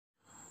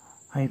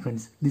Hi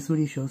friends, this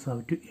video shows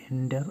how to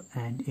enter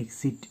and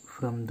exit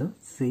from the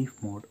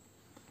safe mode.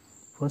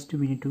 First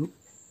we need to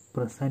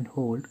press and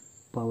hold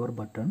power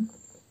button,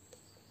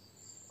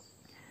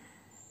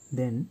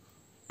 then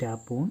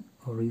tap on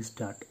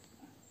restart.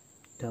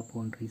 Tap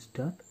on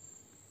restart,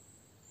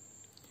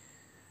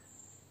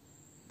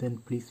 then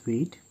please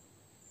wait.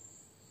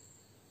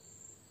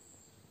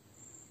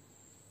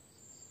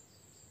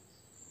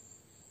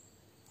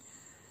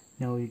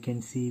 Now you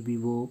can see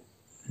Vivo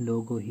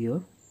logo here,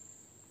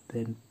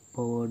 then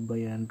powered by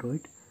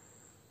Android.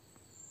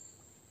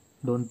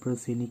 Don't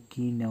press any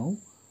key now,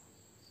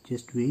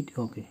 just wait.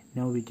 Okay,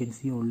 now we can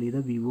see only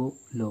the Vivo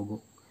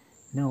logo.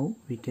 Now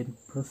we can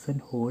press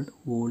and hold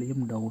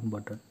volume down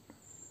button.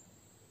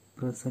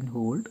 Press and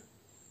hold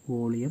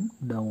volume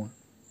down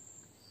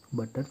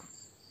button.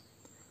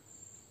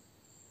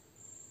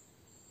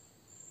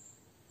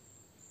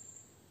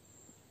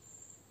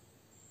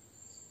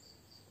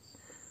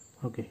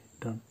 Okay,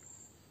 done.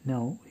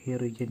 Now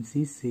here you can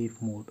see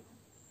safe mode.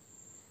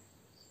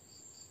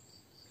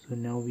 So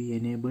now we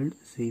enabled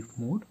safe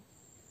mode.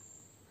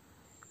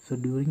 So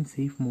during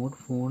safe mode,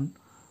 phone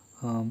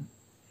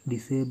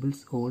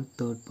disables all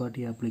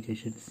third-party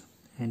applications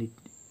and it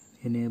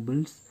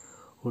enables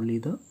only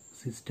the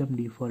system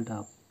default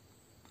app.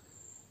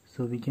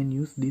 So we can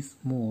use this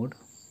mode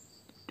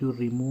to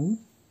remove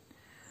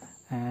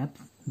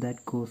apps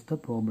that cause the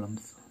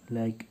problems,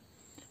 like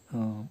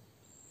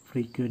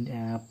frequent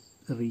app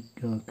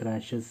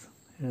crashes,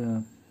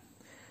 phone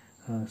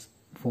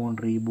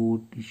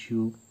reboot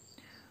issue,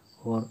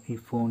 or if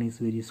phone is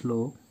very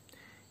slow.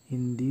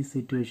 In these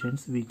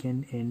situations we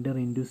can enter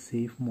into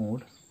safe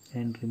mode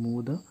and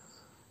remove the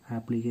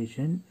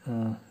application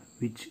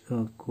which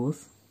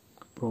cause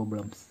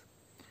problems.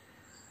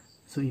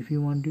 So if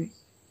you want to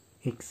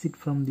exit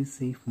from this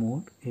safe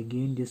mode,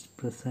 again just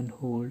press and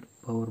hold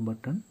power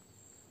button,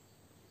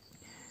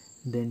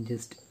 then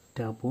just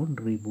tap on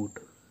reboot.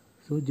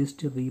 So just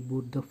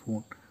reboot the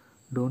phone,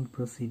 don't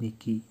press any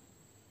key.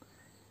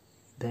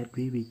 That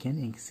way we can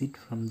exit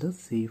from the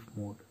safe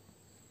mode.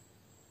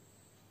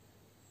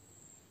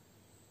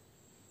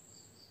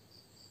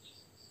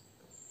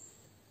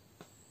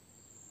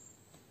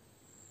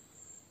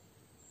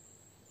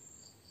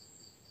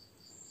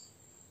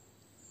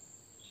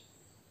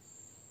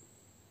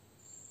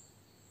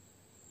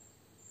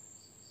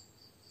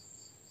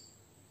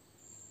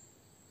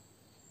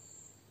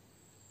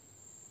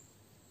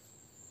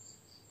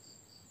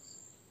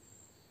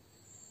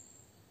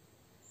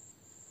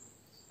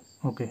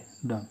 Okay,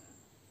 done.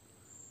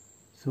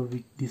 So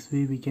this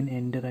way we can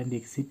enter and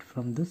exit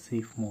from the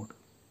safe mode.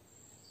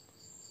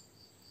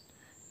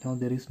 Now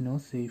there is no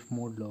safe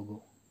mode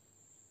logo.